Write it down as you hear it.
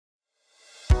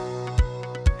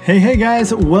Hey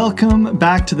guys, welcome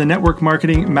back to the Network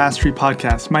Marketing Mastery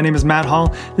Podcast. My name is Matt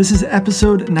Hall. This is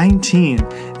episode 19,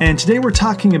 and today we're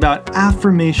talking about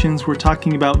affirmations, we're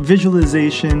talking about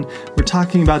visualization, we're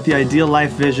talking about the ideal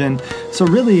life vision. So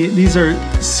really, these are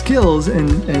skills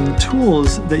and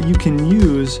tools that you can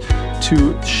use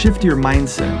to shift your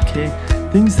mindset, okay?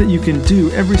 Things that you can do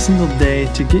every single day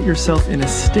to get yourself in a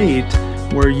state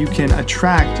where you can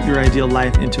attract your ideal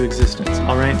life into existence,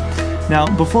 all right? Now,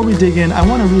 before we dig in, I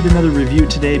want to read another review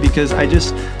today because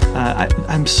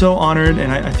I'm so honored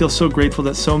and I feel so grateful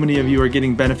that so many of you are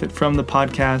getting benefit from the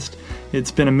podcast.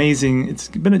 It's been amazing. It's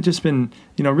been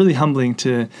really humbling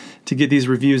to get these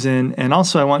reviews in. And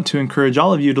also, I want to encourage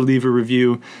all of you to leave a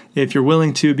review if you're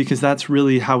willing to, because that's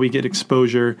really how we get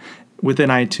exposure within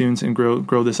iTunes and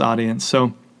grow this audience.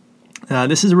 So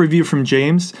this is a review from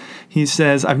James. He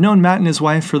says, I've known Matt and his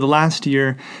wife for the last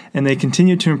year, and they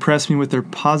continue to impress me with their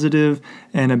positive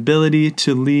and ability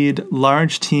to lead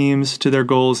large teams to their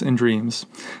goals and dreams.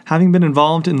 Having been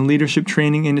involved in the leadership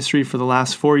training industry for the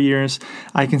last 4 years,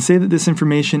 I can say that this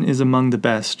information is among the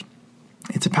best.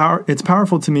 It's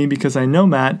powerful to me because I know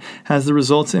Matt has the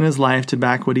results in his life to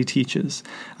back what he teaches.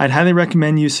 I'd highly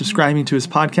recommend you subscribing to his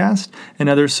podcast and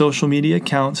other social media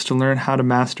accounts to learn how to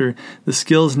master the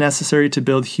skills necessary to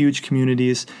build huge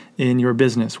communities in your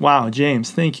business. Wow,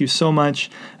 James, thank you so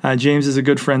much. James is a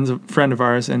good friend of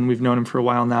ours, and we've known him for a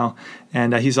while now,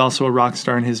 and he's also a rock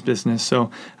star in his business.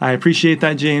 So I appreciate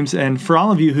that, James. And for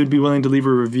all of you who'd be willing to leave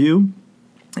a review,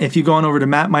 if you go on over to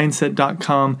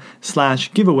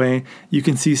mattmindset.com/giveaway, you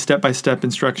can see step-by-step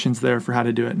instructions there for how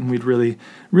to do it. And we'd really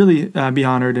be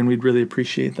honored, and we'd really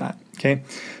appreciate that. Okay.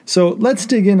 So let's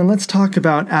dig in and let's talk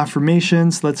about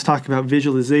affirmations. Let's talk about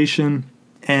visualization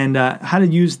and how to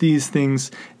use these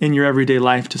things in your everyday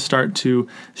life to start to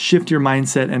shift your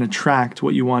mindset and attract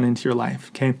what you want into your life.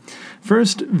 Okay.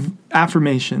 First,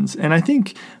 affirmations. And I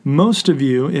think most of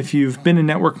you, if you've been in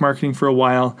network marketing for a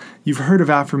while, you've heard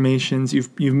of affirmations.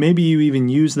 Maybe you even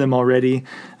use them already.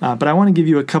 But I want to give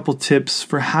you a couple tips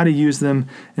for how to use them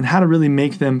and how to really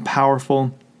make them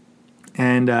powerful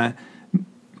and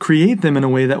create them in a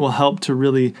way that will help to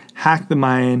really hack the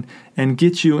mind and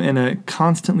get you in a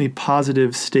constantly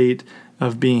positive state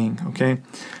of being, okay?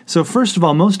 So first of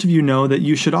all, most of you know that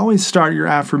you should always start your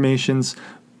affirmations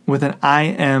with an I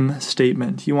am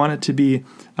statement. You want it to be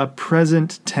a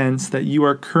present tense that you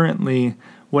are currently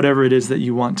whatever it is that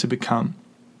you want to become.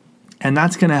 And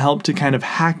that's going to help to kind of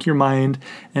hack your mind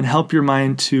and help your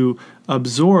mind to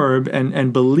absorb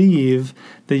and believe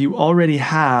that you already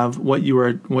have what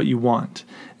you want.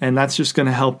 And that's just going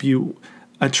to help you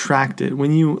attract it.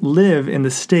 When you live in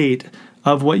the state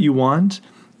of what you want,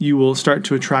 you will start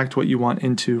to attract what you want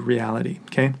into reality,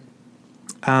 okay?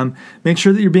 Make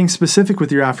sure that you're being specific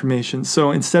with your affirmations.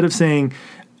 So instead of saying,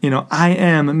 I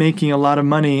am making a lot of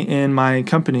money in my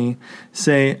company,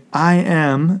 say, I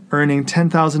am earning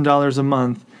 $10,000 a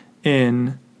month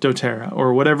in doTERRA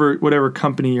or whatever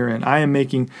company you're in. I am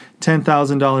making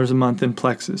 $10,000 a month in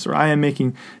Plexus, or I am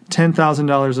making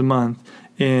 $10,000 a month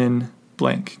in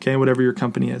blank, okay, whatever your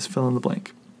company is, fill in the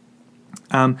blank.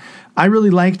 I really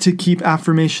like to keep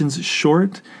affirmations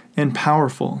short and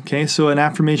powerful, okay? So an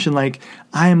affirmation like,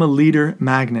 I am a leader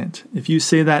magnet. If you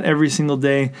say that every single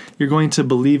day, you're going to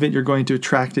believe it, you're going to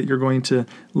attract it, you're going to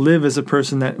live as a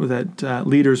person that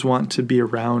leaders want to be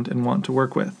around and want to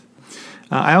work with.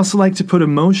 I also like to put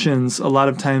emotions a lot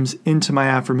of times into my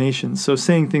affirmations. So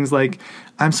saying things like,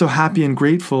 I'm so happy and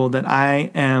grateful that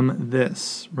I am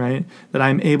this, right? That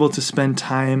I'm able to spend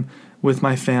time with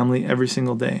my family every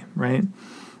single day, right?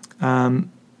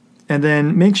 And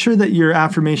then make sure that your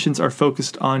affirmations are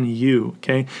focused on you,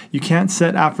 okay? You can't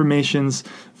set affirmations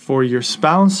for your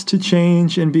spouse to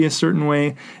change and be a certain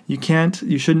way. You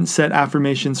shouldn't set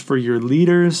affirmations for your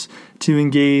leaders to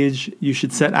engage. You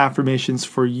should set affirmations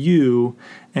for you.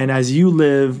 And as you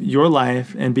live your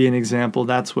life and be an example,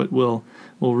 that's what will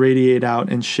radiate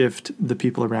out and shift the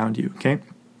people around you, okay?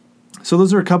 So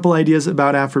those are a couple ideas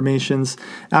about affirmations.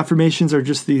 Affirmations are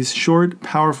just these short,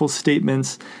 powerful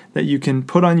statements that you can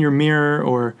put on your mirror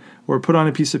or put on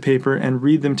a piece of paper and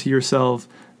read them to yourself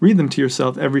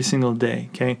every single day,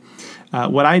 okay?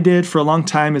 What I did for a long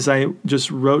time is I just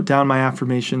wrote down my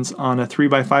affirmations on a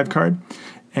 3x5 card,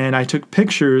 and I took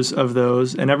pictures of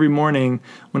those, and every morning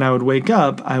when I would wake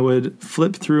up, I would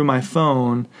flip through my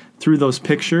phone through those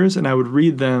pictures, and I would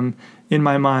read them in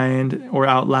my mind or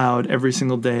out loud every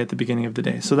single day at the beginning of the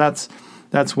day. So that's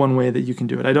one way that you can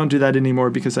do it. I don't do that anymore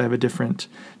because I have a different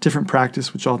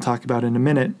practice, which I'll talk about in a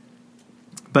minute.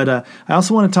 But I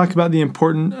also want to talk about the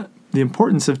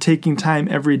importance of taking time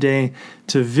every day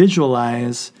to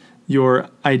visualize your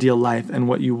ideal life and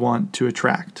what you want to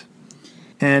attract.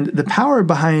 And the power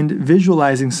behind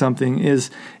visualizing something is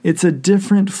it's a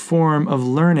different form of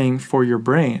learning for your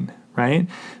brain, right?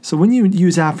 So when you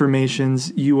use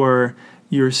affirmations, you're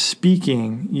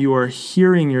speaking, you are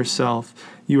hearing yourself,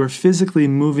 you are physically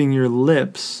moving your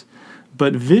lips,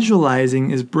 but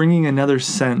visualizing is bringing another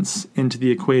sense into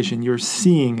the equation. You're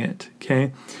seeing it,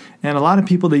 okay? And a lot of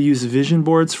people, they use vision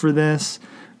boards for this.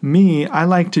 Me, I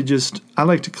like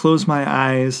to close my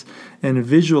eyes and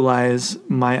visualize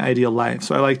my ideal life.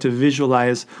 So I like to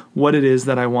visualize what it is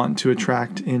that I want to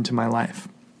attract into my life.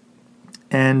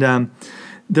 And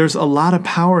there's a lot of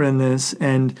power in this,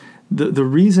 and the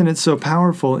reason it's so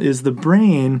powerful is the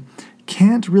brain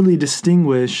can't really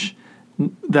distinguish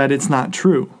that it's not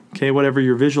true, okay, whatever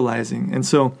you're visualizing. And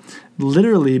so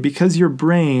literally, because your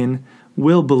brain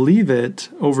will believe it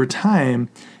over time,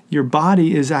 your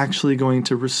body is actually going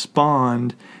to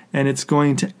respond and it's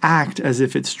going to act as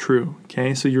if it's true,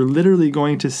 okay? So you're literally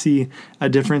going to see a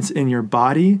difference in your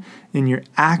body, in your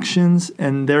actions,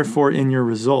 and therefore in your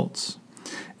results.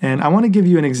 And I want to give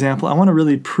you an example. I want to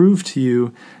really prove to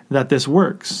you that this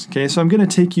works, okay? So I'm going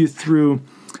to take you through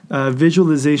a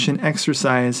visualization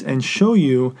exercise and show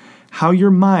you how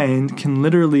your mind can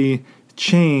literally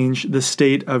change the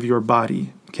state of your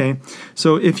body. Okay,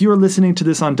 so if you're listening to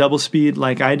this on double speed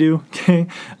like I do, okay,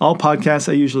 all podcasts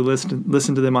I usually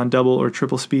listen to them on double or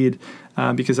triple speed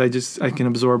because I can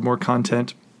absorb more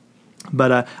content.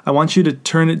 But I want you to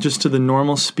turn it just to the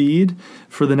normal speed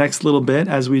for the next little bit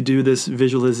as we do this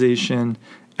visualization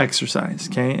exercise,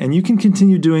 okay? And you can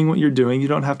continue doing what you're doing. You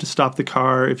don't have to stop the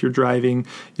car if you're driving.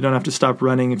 You don't have to stop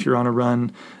running if you're on a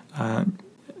run.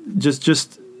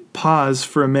 Just pause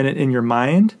for a minute in your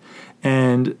mind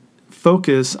and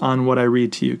focus on what I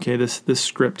read to you, okay, this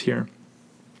script here.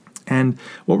 And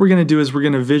what we're going to do is we're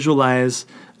going to visualize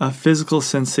a physical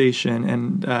sensation.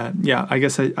 And I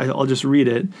guess I'll just read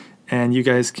it, and you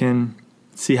guys can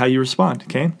see how you respond,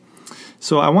 okay?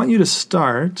 So I want you to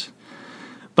start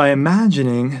by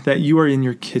imagining that you are in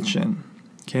your kitchen,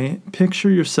 okay?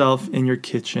 Picture yourself in your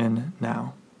kitchen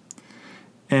now.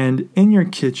 And in your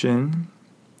kitchen,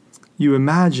 you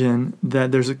imagine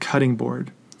that there's a cutting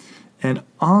board. And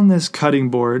on this cutting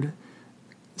board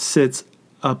sits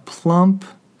a plump,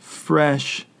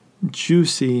 fresh,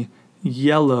 juicy,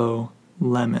 yellow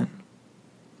lemon.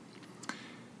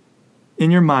 In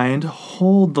your mind,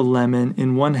 hold the lemon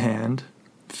in one hand,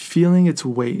 feeling its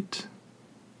weight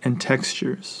and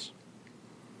textures.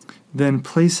 Then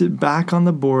place it back on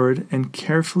the board and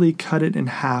carefully cut it in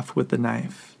half with the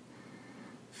knife.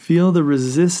 Feel the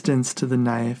resistance to the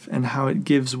knife and how it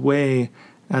gives way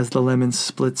as the lemon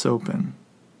splits open.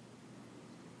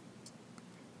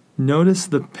 Notice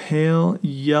the pale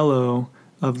yellow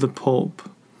of the pulp,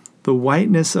 the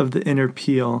whiteness of the inner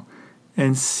peel,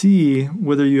 and see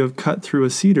whether you have cut through a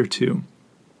seed or two.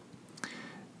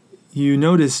 You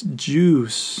notice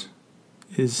juice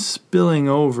is spilling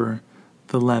over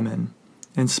the lemon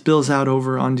and spills out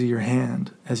over onto your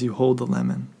hand as you hold the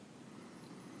lemon.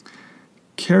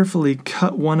 Carefully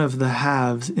cut one of the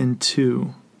halves in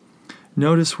two.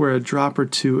 Notice where a drop or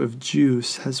two of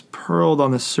juice has purled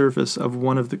on the surface of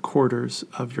one of the quarters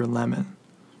of your lemon.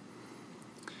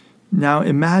 Now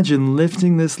imagine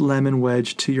lifting this lemon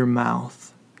wedge to your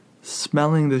mouth,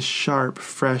 smelling the sharp,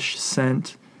 fresh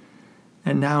scent,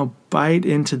 and now bite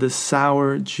into the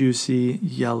sour, juicy,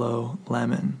 yellow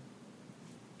lemon.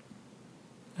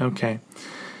 Okay.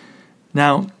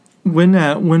 Now, when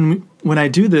I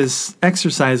do this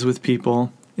exercise with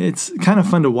people, it's kind of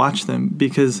fun to watch them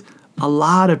because a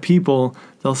lot of people,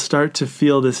 they'll start to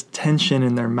feel this tension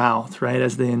in their mouth, right,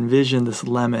 as they envision this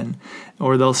lemon,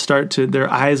 or their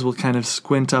eyes will kind of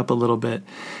squint up a little bit.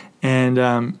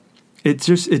 And it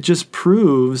just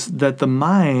proves that the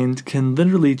mind can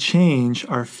literally change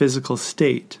our physical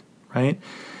state, right?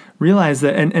 Realize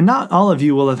that, and not all of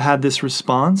you will have had this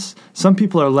response. Some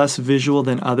people are less visual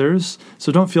than others,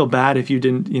 so don't feel bad if you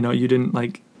didn't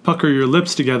like pucker your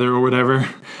lips together or whatever.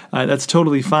 That's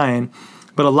totally fine.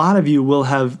 But a lot of you will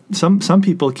have, some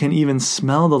people can even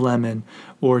smell the lemon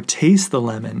or taste the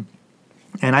lemon.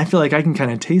 And I feel like I can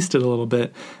kind of taste it a little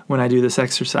bit when I do this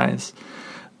exercise.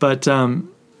 But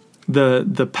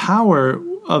the power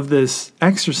of this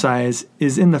exercise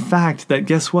is in the fact that,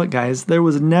 guess what, guys? There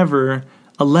was never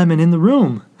a lemon in the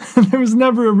room. There was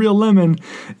never a real lemon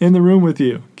in the room with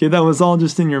you. Okay, that was all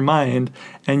just in your mind,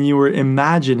 and you were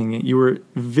imagining it. You were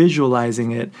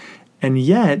visualizing it. And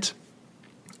yet,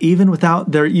 even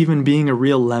without there even being a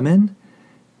real lemon,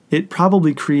 it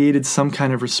probably created some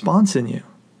kind of response in you,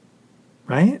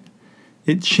 right?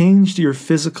 It changed your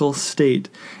physical state.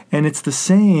 And it's the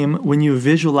same when you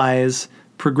visualize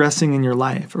progressing in your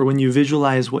life, or when you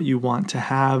visualize what you want to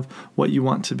have, what you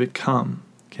want to become.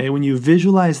 Okay? When you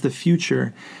visualize the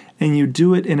future and you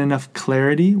do it in enough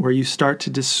clarity where you start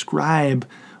to describe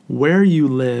where you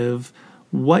live,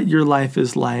 what your life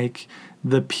is like,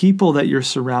 the people that you're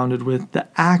surrounded with, the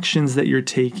actions that you're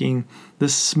taking, the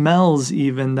smells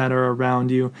even that are around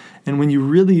you. And when you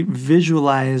really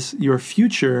visualize your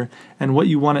future and what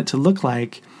you want it to look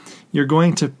like, you're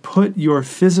going to put your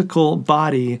physical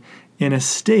body in a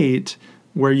state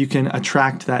where you can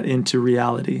attract that into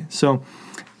reality. So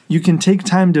you can take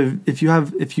time to, if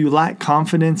you lack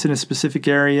confidence in a specific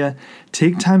area,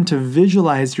 take time to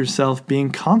visualize yourself being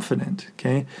confident,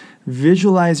 okay?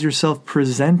 Visualize yourself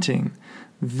presenting.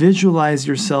 Visualize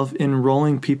yourself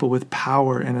enrolling people with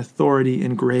power and authority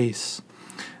and grace.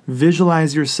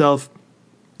 Visualize yourself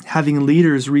having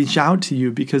leaders reach out to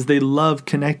you because they love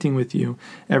connecting with you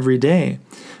every day.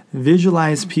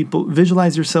 Visualize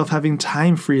yourself having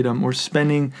time freedom or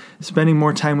spending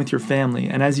more time with your family.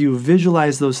 And as you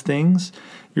visualize those things,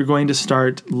 you're going to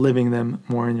start living them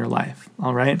more in your life.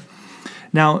 All right?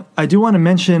 Now, I do want to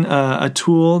mention a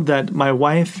tool that my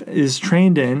wife is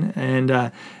trained in,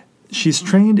 and she's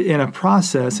trained in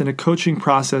a coaching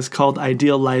process called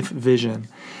Ideal Life Vision.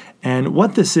 And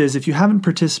what this is, if you haven't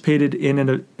participated in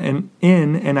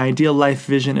an Ideal Life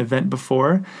Vision event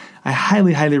before, I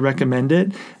highly, highly recommend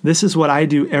it. This is what I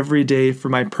do every day for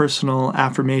my personal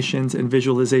affirmations and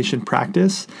visualization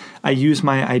practice. I use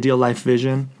my Ideal Life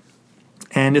Vision.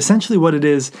 And essentially what it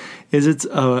is it's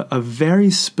a very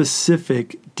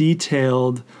specific,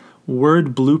 detailed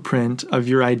word blueprint of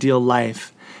your ideal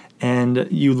life. And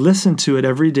you listen to it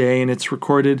every day, and it's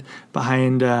recorded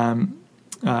behind a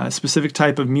specific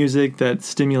type of music that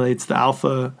stimulates the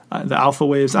alpha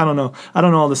waves. I don't know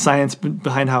all the science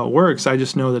behind how it works. I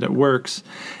just know that it works.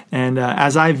 And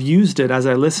as I've used it, as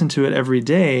I listen to it every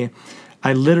day,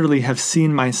 I literally have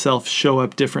seen myself show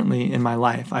up differently in my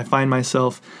life. I find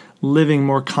myself living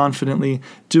more confidently,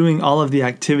 doing all of the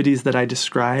activities that I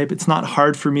describe. It's not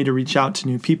hard for me to reach out to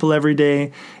new people every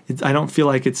day. I don't feel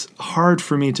like it's hard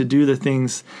for me to do the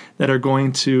things that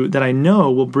I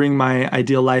know will bring my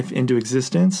ideal life into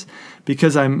existence,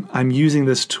 because I'm using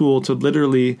this tool to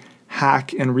literally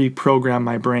hack and reprogram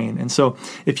my brain. And so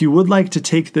if you would like to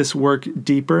take this work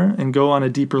deeper and go on a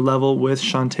deeper level with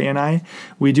Shantae and I,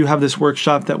 we do have this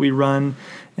workshop that we run.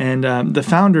 And the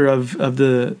founder of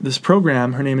this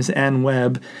program, her name is Ann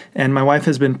Webb, and my wife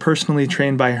has been personally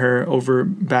trained by her over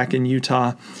back in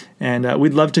Utah. And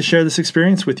we'd love to share this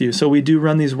experience with you. So we do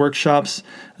run these workshops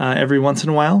every once in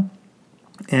a while.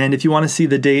 And if you want to see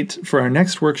the date for our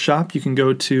next workshop, you can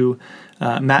go to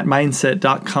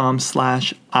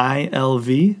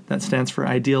mattmindset.com/ILV. That stands for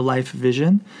Ideal Life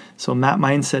Vision. So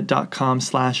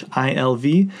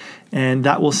mattmindset.com/ILV. And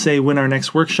that will say when our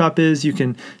next workshop is. You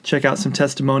can check out some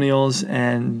testimonials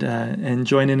and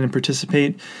join in and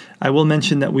participate. I will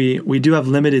mention that we do have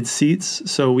limited seats,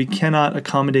 so we cannot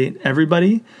accommodate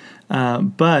everybody.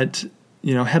 But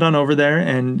head on over there,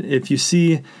 and if you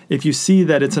see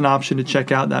that it's an option to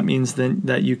check out, that means then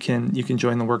that you can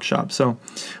join the workshop. So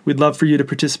we'd love for you to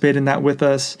participate in that with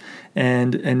us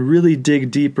and really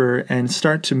dig deeper and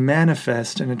start to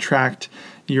manifest and attract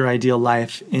your ideal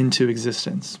life into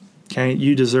existence. Okay,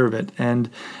 you deserve it. And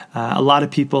a lot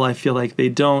of people, I feel like they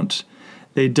don't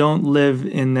live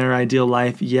in their ideal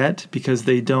life yet because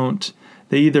they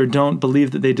either don't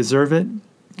believe that they deserve it.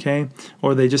 Okay,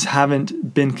 or they just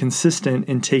haven't been consistent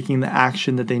in taking the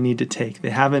action that they need to take.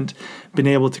 They haven't been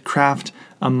able to craft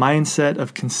a mindset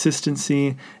of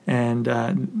consistency, and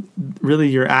really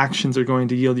your actions are going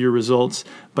to yield your results,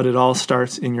 but it all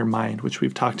starts in your mind, which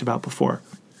we've talked about before.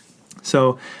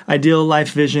 So Ideal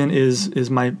Life Vision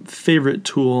is my favorite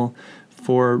tool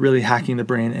for really hacking the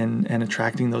brain and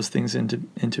attracting those things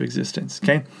into existence.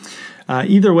 Okay.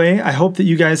 Either way, I hope that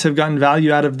you guys have gotten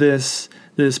value out of this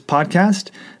podcast.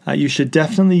 You should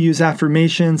definitely use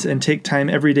affirmations and take time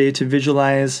every day to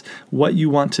visualize what you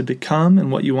want to become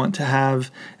and what you want to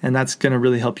have, and that's going to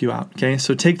really help you out. Okay,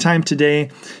 so take time today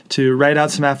to write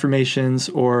out some affirmations,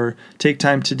 or take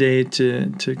time today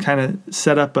to kind of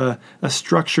set up a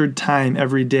structured time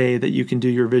every day that you can do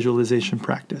your visualization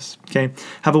practice. Okay,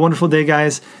 have a wonderful day,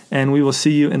 guys, and we will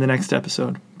see you in the next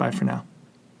episode. Bye for now.